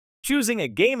Choosing a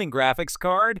gaming graphics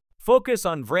card? Focus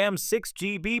on VRAM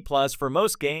 6GB Plus for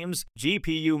most games,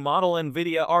 GPU model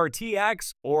NVIDIA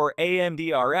RTX or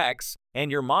AMD RX, and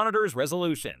your monitor's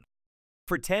resolution.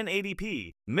 For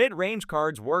 1080p, mid-range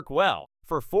cards work well.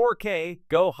 For 4K,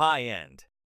 go high-end.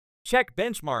 Check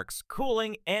benchmarks,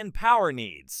 cooling, and power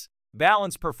needs.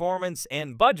 Balance performance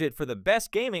and budget for the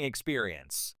best gaming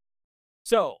experience.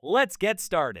 So, let's get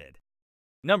started.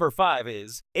 Number 5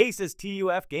 is Asus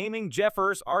TUF Gaming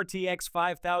GeForce RTX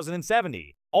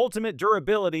 5070, Ultimate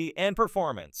Durability and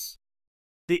Performance.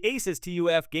 The Asus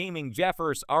TUF Gaming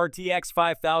GeForce RTX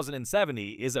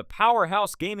 5070 is a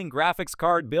powerhouse gaming graphics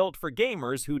card built for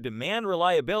gamers who demand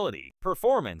reliability,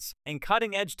 performance, and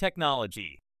cutting-edge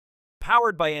technology.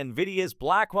 Powered by NVIDIA's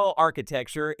Blackwell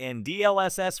architecture and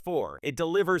DLSS 4, it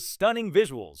delivers stunning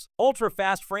visuals,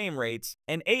 ultra-fast frame rates,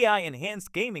 and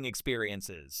AI-enhanced gaming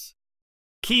experiences.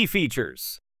 Key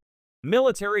features: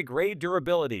 military-grade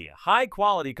durability,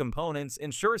 high-quality components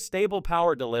ensure stable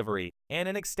power delivery and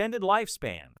an extended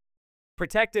lifespan.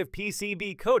 Protective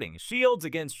PCB coating shields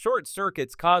against short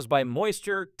circuits caused by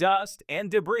moisture, dust,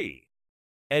 and debris.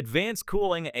 Advanced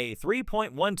cooling, a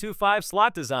 3.125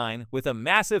 slot design with a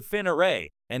massive fin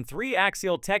array and 3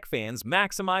 axial tech fans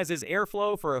maximizes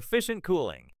airflow for efficient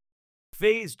cooling.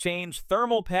 Phase change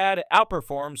thermal pad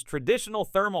outperforms traditional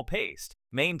thermal paste,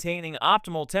 maintaining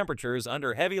optimal temperatures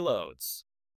under heavy loads.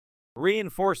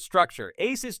 Reinforced structure,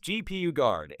 Asus GPU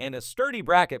guard and a sturdy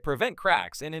bracket prevent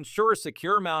cracks and ensure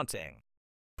secure mounting.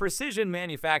 Precision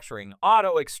manufacturing,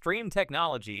 Auto Extreme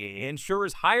technology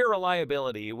ensures higher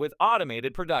reliability with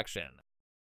automated production.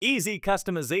 Easy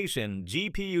customization,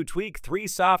 GPU Tweak 3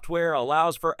 software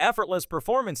allows for effortless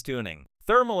performance tuning,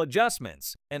 thermal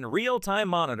adjustments, and real-time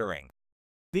monitoring.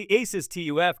 The Asus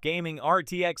TUF Gaming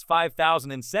RTX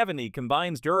 5070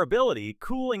 combines durability,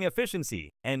 cooling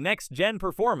efficiency, and next-gen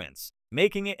performance,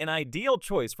 making it an ideal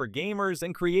choice for gamers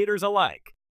and creators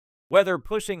alike. Whether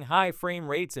pushing high frame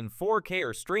rates in 4K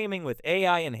or streaming with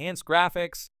AI-enhanced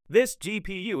graphics, this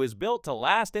GPU is built to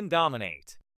last and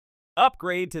dominate.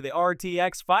 Upgrade to the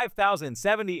RTX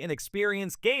 5070 and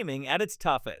experience gaming at its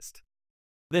toughest.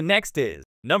 The next is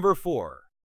number 4.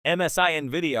 MSI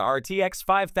NVIDIA RTX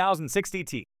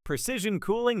 5060Ti. Precision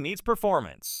cooling meets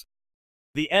performance.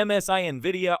 The MSI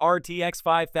NVIDIA RTX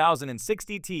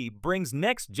 5060Ti brings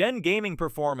next-gen gaming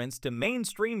performance to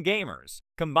mainstream gamers,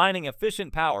 combining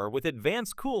efficient power with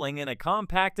advanced cooling in a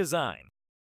compact design.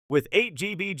 With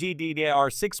 8GB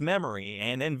GDDR6 memory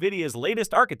and NVIDIA's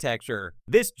latest architecture,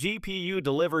 this GPU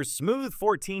delivers smooth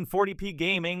 1440p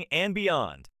gaming and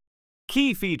beyond.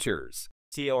 Key features: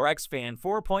 TRX Fan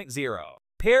 4.0.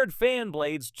 Paired fan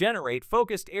blades generate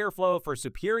focused airflow for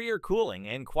superior cooling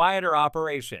and quieter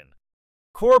operation.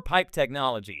 Core pipe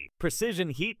technology.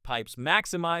 Precision heat pipes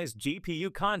maximize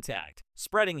GPU contact,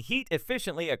 spreading heat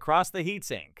efficiently across the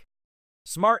heatsink.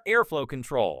 Smart airflow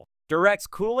control directs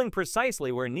cooling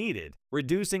precisely where needed,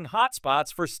 reducing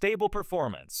hotspots for stable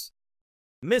performance.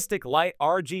 Mystic Light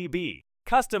RGB.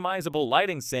 Customizable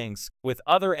lighting syncs with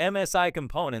other MSI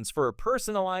components for a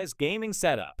personalized gaming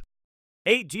setup.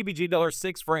 8GB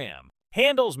GDDR6 VRAM.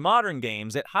 Handles modern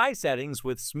games at high settings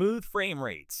with smooth frame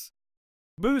rates.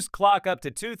 Boost clock up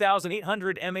to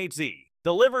 2800 MHz,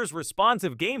 delivers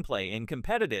responsive gameplay in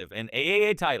competitive and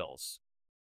AAA titles.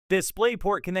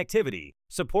 DisplayPort connectivity,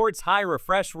 supports high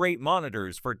refresh rate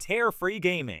monitors for tear-free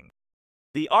gaming.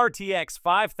 The RTX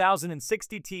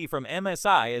 5060Ti from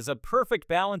MSI is a perfect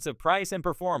balance of price and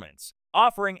performance,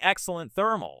 offering excellent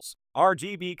thermals,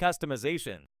 RGB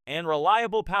customization, and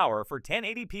reliable power for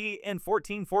 1080p and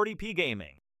 1440p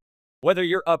gaming. Whether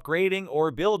you're upgrading or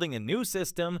building a new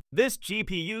system, this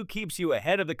GPU keeps you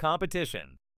ahead of the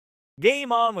competition.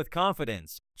 Game on with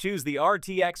confidence. Choose the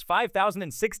RTX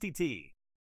 5060Ti.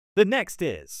 The next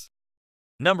is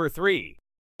number 3.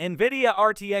 NVIDIA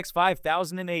RTX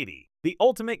 5080, the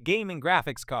ultimate gaming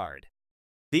graphics card.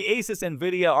 The Asus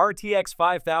NVIDIA RTX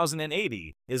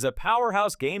 5080 is a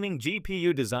powerhouse gaming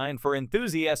GPU designed for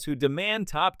enthusiasts who demand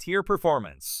top-tier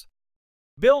performance.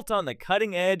 Built on the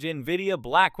cutting-edge NVIDIA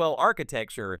Blackwell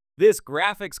architecture, this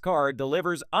graphics card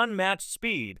delivers unmatched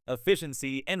speed,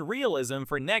 efficiency, and realism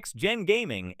for next-gen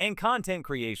gaming and content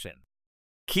creation.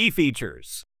 Key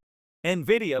features: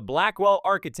 NVIDIA Blackwell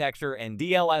architecture and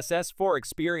DLSS 4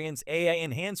 experience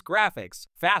AI-enhanced graphics,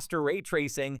 faster ray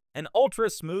tracing, and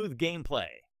ultra-smooth gameplay.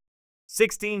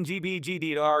 16GB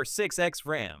GDDR6X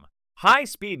RAM.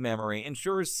 High-speed memory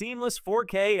ensures seamless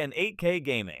 4K and 8K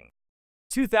gaming.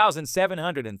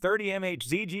 2730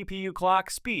 MHz GPU clock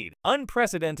speed,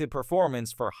 unprecedented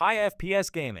performance for high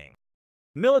FPS gaming.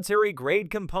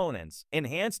 Military-grade components,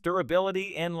 enhanced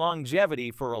durability and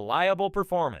longevity for reliable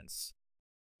performance.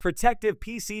 Protective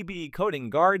PCB coating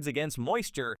guards against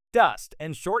moisture, dust,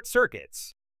 and short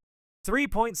circuits.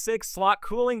 3.6 slot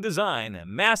cooling design,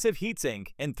 massive heatsink,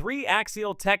 and 3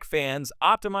 axial tech fans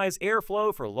optimize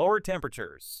airflow for lower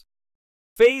temperatures.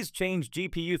 Phase change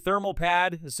GPU thermal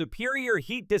pad, superior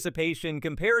heat dissipation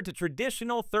compared to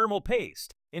traditional thermal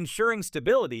paste, ensuring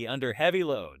stability under heavy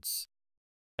loads.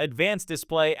 Advanced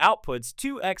display outputs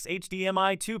 2x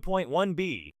HDMI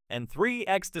 2.1b and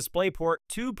 3x DisplayPort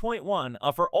 2.1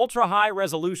 offer ultra-high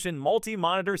resolution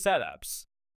multi-monitor setups.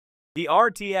 The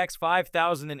RTX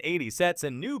 5080 sets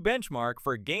a new benchmark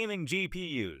for gaming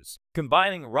GPUs,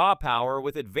 combining raw power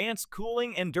with advanced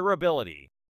cooling and durability.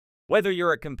 Whether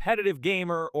you're a competitive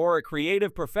gamer or a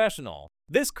creative professional,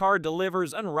 this card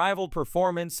delivers unrivaled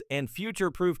performance and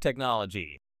future-proof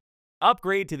technology.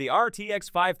 Upgrade to the RTX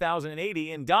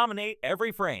 5080 and dominate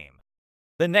every frame.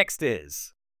 The next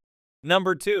is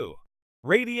Number 2.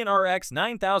 Radeon RX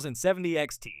 9070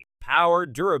 XT. Power,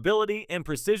 durability, and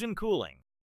precision cooling.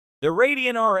 The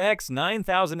Radeon RX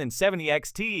 9070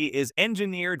 XT is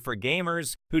engineered for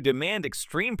gamers who demand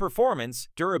extreme performance,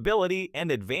 durability,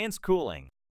 and advanced cooling.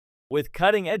 With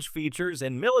cutting-edge features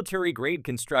and military-grade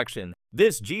construction,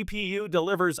 this GPU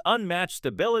delivers unmatched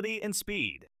stability and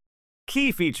speed.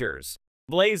 Key features: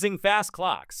 blazing fast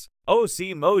clocks.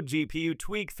 OC mode GPU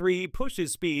Tweak 3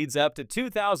 pushes speeds up to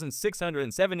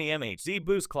 2670 MHz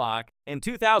boost clock and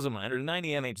 2190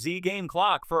 MHz game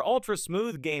clock for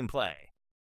ultra-smooth gameplay.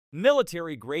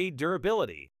 Military-grade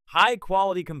durability.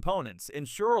 High-quality components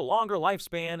ensure longer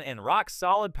lifespan and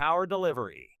rock-solid power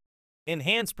delivery.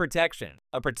 Enhanced protection.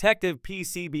 A protective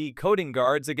PCB coating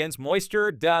guards against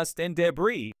moisture, dust, and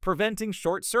debris, preventing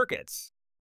short circuits.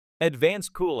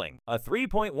 Advanced cooling. A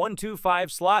 3.125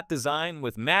 slot design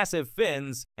with massive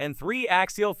fins and 3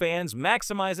 axial fans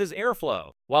maximizes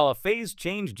airflow, while a phase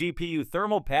change GPU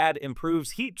thermal pad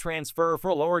improves heat transfer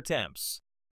for lower temps.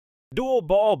 Dual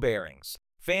ball bearings.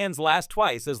 Fans last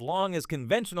twice as long as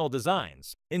conventional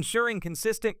designs, ensuring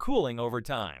consistent cooling over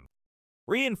time.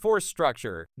 Reinforced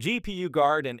structure. GPU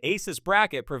guard and ASUS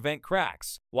bracket prevent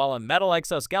cracks, while a metal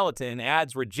exoskeleton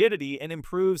adds rigidity and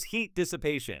improves heat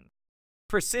dissipation.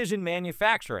 Precision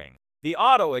manufacturing. The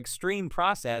Auto Extreme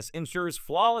process ensures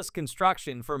flawless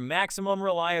construction for maximum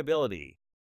reliability.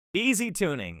 Easy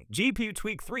tuning. GPU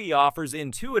Tweak 3 offers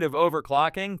intuitive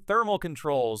overclocking, thermal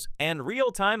controls, and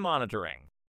real-time monitoring.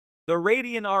 The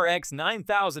Radeon RX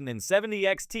 9070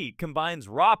 XT combines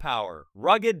raw power,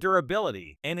 rugged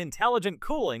durability, and intelligent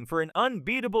cooling for an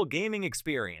unbeatable gaming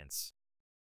experience.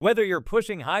 Whether you're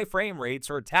pushing high frame rates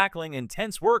or tackling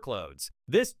intense workloads,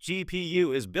 this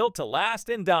GPU is built to last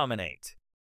and dominate.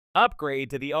 Upgrade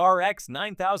to the RX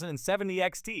 9070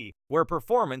 XT, where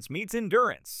performance meets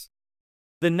endurance.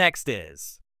 The next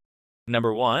is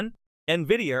Number 1.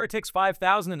 NVIDIA RTX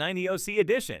 5090 OC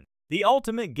Edition, the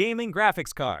ultimate gaming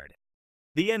graphics card.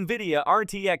 The NVIDIA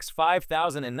RTX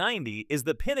 5090 is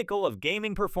the pinnacle of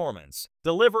gaming performance,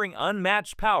 delivering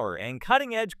unmatched power and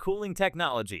cutting-edge cooling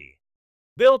technology.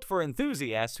 Built for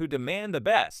enthusiasts who demand the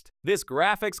best, this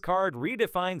graphics card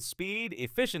redefines speed,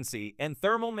 efficiency, and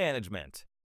thermal management.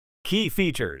 Key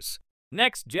features: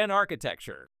 next-gen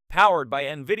architecture. Powered by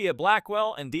NVIDIA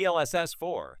Blackwell and DLSS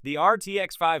 4, the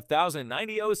RTX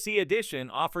 5090 OC Edition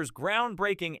offers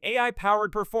groundbreaking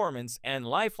AI-powered performance and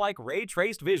lifelike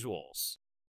ray-traced visuals.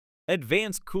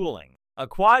 Advanced cooling. A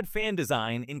quad-fan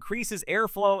design increases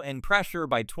airflow and pressure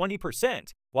by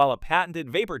 20%, while a patented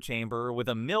vapor chamber with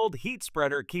a milled heat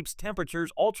spreader keeps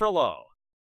temperatures ultra-low.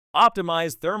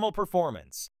 Optimized thermal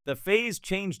performance. The phase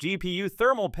change GPU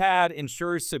thermal pad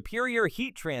ensures superior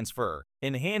heat transfer,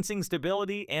 enhancing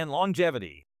stability and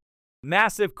longevity.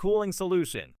 Massive cooling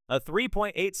solution. A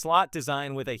 3.8 slot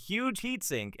design with a huge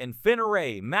heatsink and fin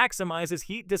array maximizes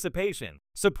heat dissipation,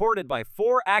 supported by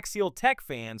 4 axial tech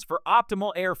fans for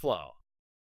optimal airflow.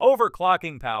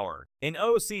 Overclocking power. In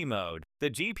OC mode,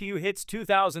 the GPU hits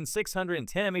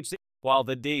 2610 MHz, while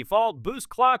the default boost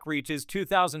clock reaches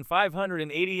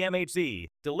 2580 MHz,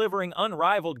 delivering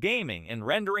unrivaled gaming and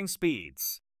rendering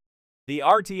speeds. The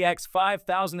RTX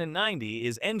 5090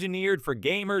 is engineered for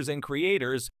gamers and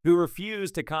creators who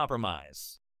refuse to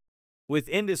compromise. With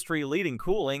industry-leading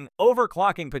cooling,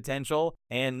 overclocking potential,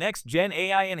 and next-gen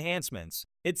AI enhancements,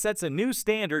 it sets a new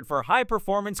standard for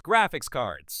high-performance graphics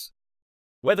cards.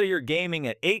 Whether you're gaming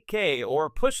at 8K or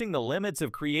pushing the limits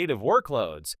of creative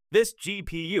workloads, this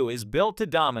GPU is built to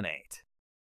dominate.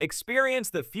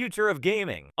 Experience the future of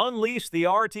gaming. Unleash the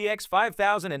RTX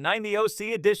 5090 OC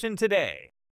Edition today.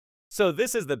 So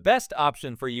this is the best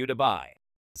option for you to buy.